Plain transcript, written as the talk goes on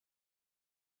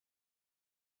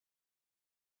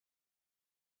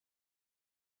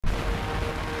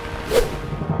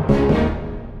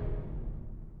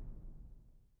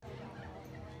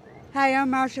Hi, I'm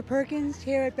Marcia Perkins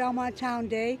here at Belmont Town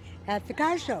Day at the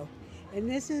car show.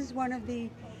 And this is one of the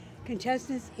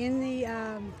contestants in the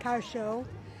car show.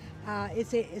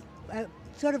 It's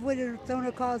sort of what its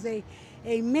owner calls a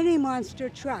mini monster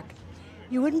truck.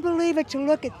 You wouldn't believe it to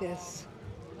look at this.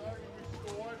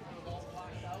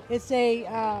 It's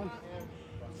a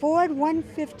Ford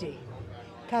 150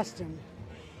 custom.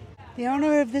 The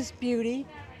owner of this beauty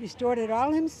restored it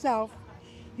all himself.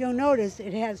 You'll notice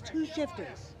it has two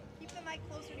shifters.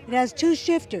 It has two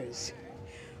shifters.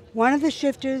 One of the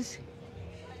shifters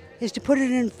is to put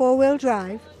it in four-wheel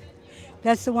drive.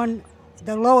 That's the one,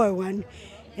 the lower one.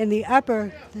 And the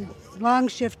upper, the long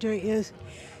shifter, is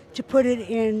to put it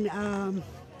in,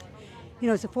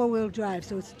 it's a four-wheel drive,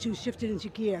 so it's to shift it into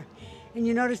gear. And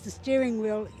you notice the steering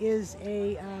wheel is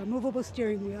a movable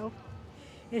steering wheel.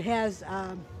 It has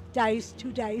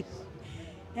two dice,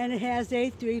 and it has a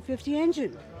 350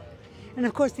 engine. And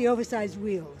of course the oversized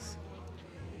wheels.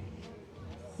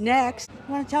 Next,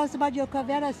 you want to tell us about your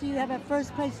Corvette? I see you have a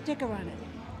first place sticker on it.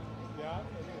 Yeah,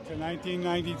 it's a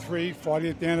 1993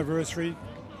 40th anniversary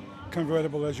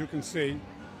convertible, as you can see.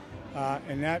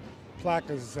 And that plaque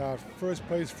is first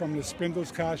place from the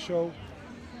Spindles Car Show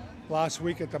last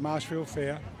week at the Marshfield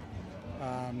Fair.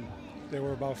 There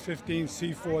were about 15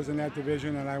 C4s in that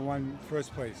division, and I won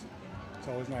first place.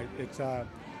 So it was nice. It's an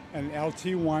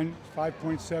LT1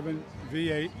 5.7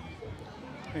 V8.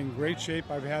 In great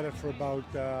shape. I've had it for about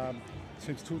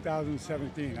since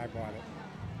 2017. I bought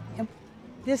it.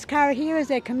 This car here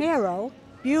is a Camaro,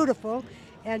 beautiful,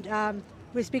 and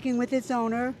we're speaking with its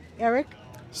owner, Eric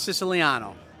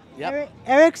Siciliano. Yep.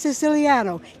 Eric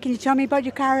Siciliano. Can you tell me about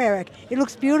your car, Eric? It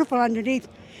looks beautiful underneath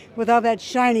with all that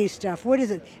shiny stuff. What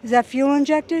is it? Is that fuel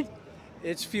injected?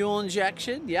 It's fuel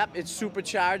injection. Yep, it's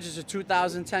supercharged. It's a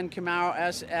 2010 Camaro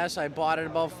SS. I bought it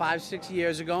about 5-6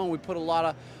 years ago, and we put a lot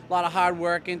of hard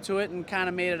work into it and kind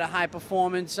of made it a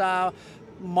high-performance,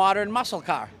 modern muscle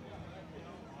car.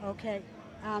 Okay,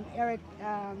 Eric,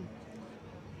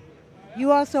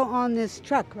 you also own this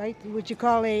truck, right? What you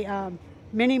call a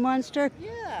mini monster?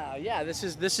 Yeah. This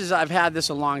is. I've had this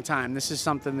a long time. This is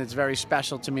something that's very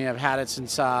special to me. I've had it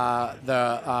since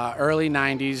the early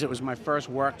 '90s. It was my first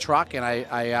work truck, and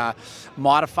I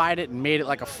modified it and made it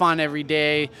like a fun,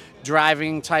 everyday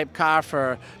driving type car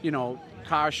for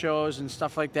car shows and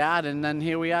stuff like that. And then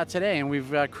here we are today, and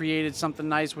we've created something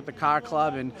nice with the car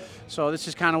club. And so this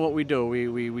is kind of what we do.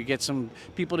 We get some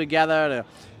people together to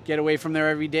get away from their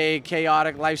everyday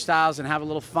chaotic lifestyles and have a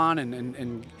little fun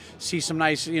and see some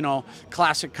nice,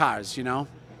 classic cars,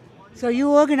 So you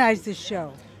organized this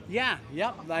show? Yeah,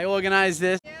 yep, I organized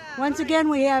this. Once again,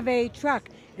 we have a truck,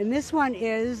 and this one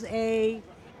is a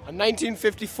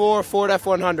 1954 Ford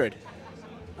F100.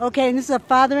 Okay, and this is a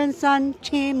father and son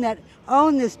team that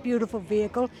own this beautiful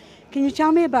vehicle. Can you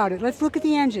tell me about it? Let's look at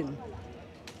the engine.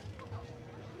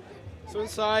 So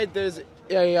inside there's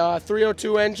a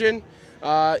 302 engine.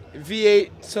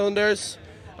 V8 cylinders.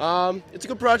 It's a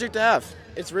good project to have.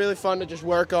 It's really fun to just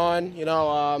work on.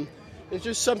 It's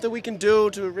just something we can do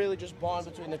to really just bond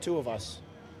between the two of us.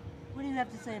 What do you have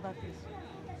to say about this?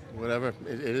 Whatever.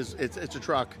 It's a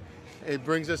truck. It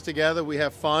brings us together. We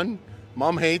have fun.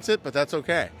 Mom hates it, but that's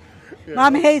okay.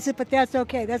 Mom hates it, but that's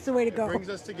okay. That's the way to go. It brings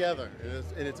us together,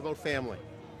 and it's about family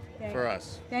for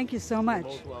us. Thank you so much.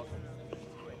 You're both welcome.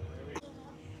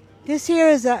 This here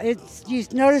is you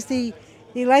notice the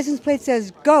license plate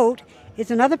says GOAT.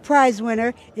 It's another prize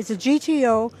winner. It's a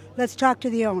GTO. Let's talk to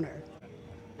the owner.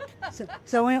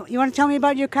 So you want to tell me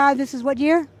about your car? This is what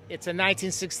year? It's a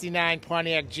 1969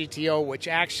 Pontiac GTO, which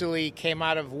actually came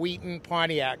out of Wheaton,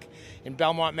 Pontiac in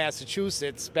Belmont,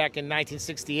 Massachusetts back in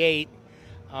 1968.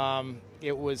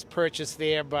 It was purchased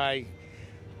there by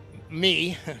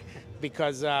me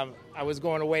because I was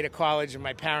going away to college and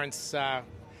my parents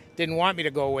didn't want me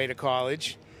to go away to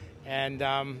college.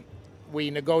 And we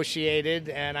negotiated,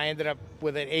 and I ended up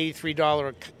with an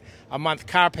 $83 a month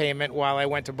car payment while I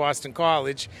went to Boston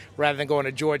College rather than going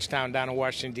to Georgetown down in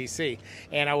Washington, D.C.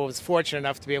 And I was fortunate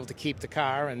enough to be able to keep the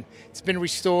car, and it's been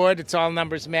restored. It's all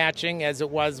numbers matching as it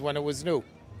was when it was new.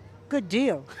 Good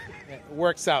deal. It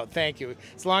works out. Thank you.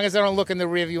 As long as I don't look in the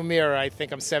rearview mirror, I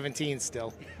think I'm 17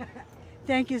 still.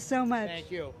 Thank you so much.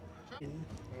 Thank you.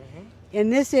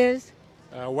 And this is?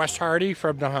 Wes Hardy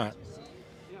from Nahant.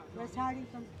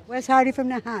 Wes Hardy from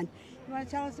Nahant. You want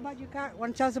to tell us about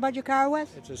your car? Wes?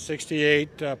 It's a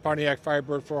 68 Pontiac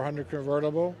Firebird 400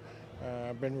 convertible.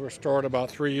 Been restored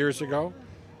about 3 years ago.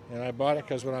 And I bought it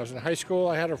because when I was in high school,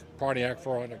 I had a Pontiac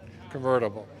 400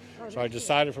 convertible. So I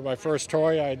decided for my first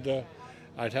toy,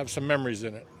 I'd have some memories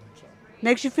in it. So.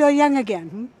 Makes you feel young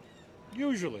again,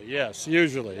 Usually, yes.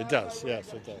 Usually, it does.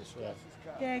 Yes, it does. Yeah.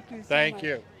 Thank you so Thank much.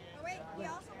 you.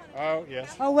 Oh,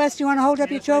 yes. Oh, Wes, you want to hold up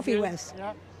your Yes, I trophy, do. Wes?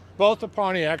 Yeah. Both the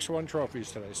Pontiacs won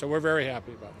trophies today, so we're very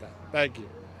happy about that. Thank you.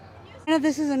 And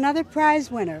this is another prize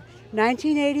winner,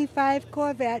 1985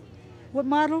 Corvette. What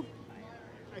model?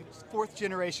 It's fourth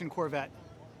generation Corvette.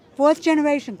 Fourth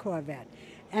generation Corvette.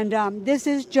 And this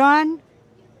is John.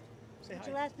 What's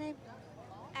your last name?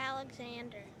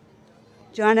 Alexander.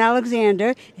 John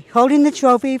Alexander, holding the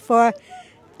trophy for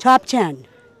Top 10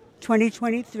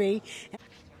 2023.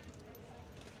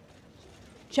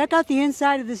 Check out the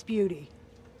inside of this beauty.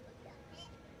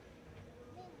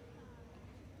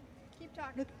 Keep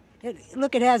talking.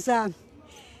 Look, it has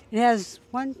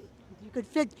one. You could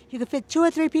fit 2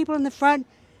 or 3 people in the front,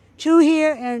 2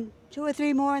 here, and 2 or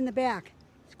 3 more in the back.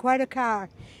 It's quite a car,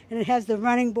 and it has the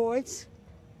running boards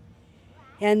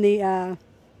and the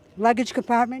luggage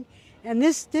compartment. And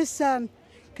this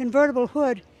convertible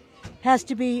hood has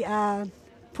to be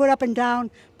put up and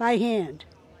down by hand.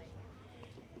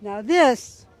 Now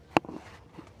this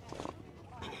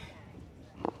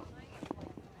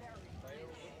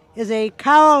is a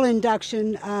Carroll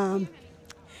induction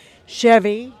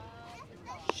Chevelle.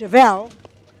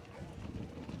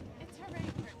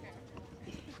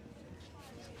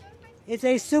 It's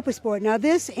a super sport. Now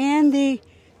this and the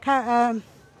car,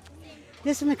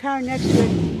 this and the car next to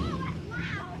it,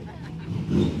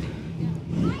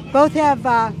 both have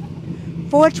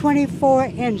 424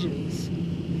 engines.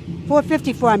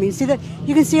 454, I mean. See that?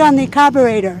 You can see on the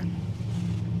carburetor.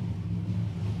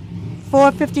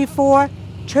 454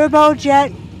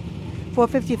 turbojet,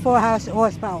 454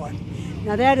 horsepower.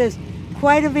 Now that is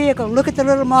quite a vehicle. Look at the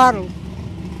little model.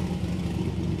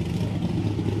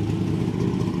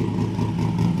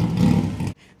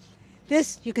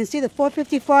 This, you can see the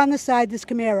 454 on the side, this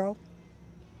Camaro.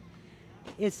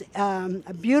 It's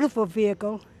a beautiful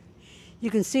vehicle. You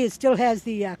can see it still has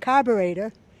the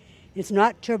carburetor. It's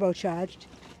not turbocharged.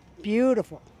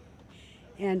 Beautiful.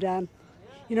 And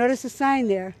you notice the sign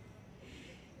there.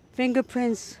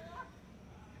 Fingerprints.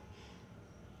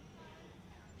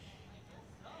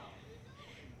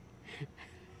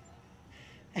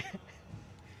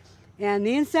 And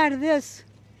the inside of this,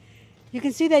 you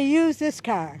can see they use this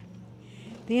car.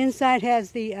 The inside has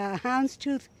the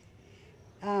houndstooth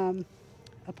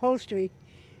upholstery.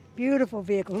 Beautiful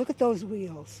vehicle. Look at those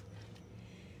wheels.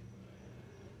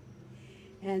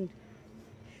 And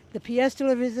the pièce de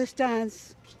la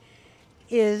résistance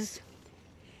is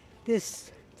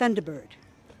this Thunderbird,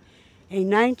 a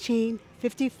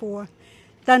 1954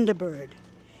 Thunderbird.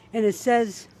 And it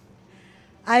says,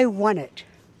 "I won it."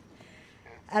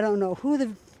 I don't know who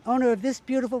the owner of this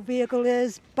beautiful vehicle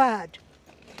is, but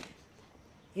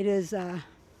it is, in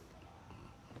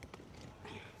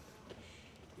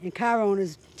car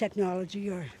owners technology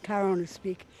or car owners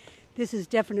speak, this is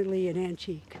definitely an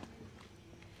antique.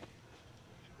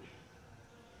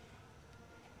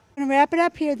 I'm going to wrap it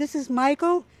up here. This is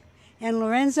Michael and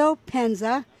Lorenzo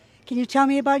Penza. Can you tell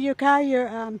me about your car, your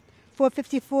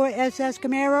 454 SS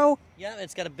Camaro? Yeah,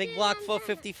 it's got a big block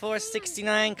 454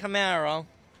 69 Camaro.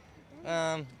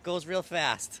 Goes real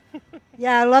fast.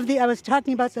 Yeah, I was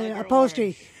talking about the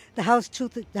upholstery, the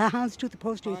houndstooth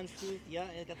upholstery. Houndstooth, yeah,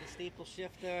 it got the staple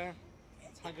shifter.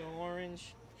 It's Tiger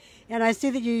Orange. And I see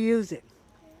that you use it.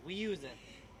 We use it.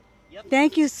 Yep.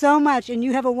 Thank you so much, and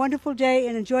you have a wonderful day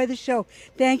and enjoy the show.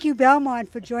 Thank you,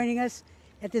 Belmont, for joining us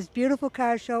at this beautiful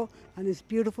car show on this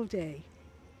beautiful day.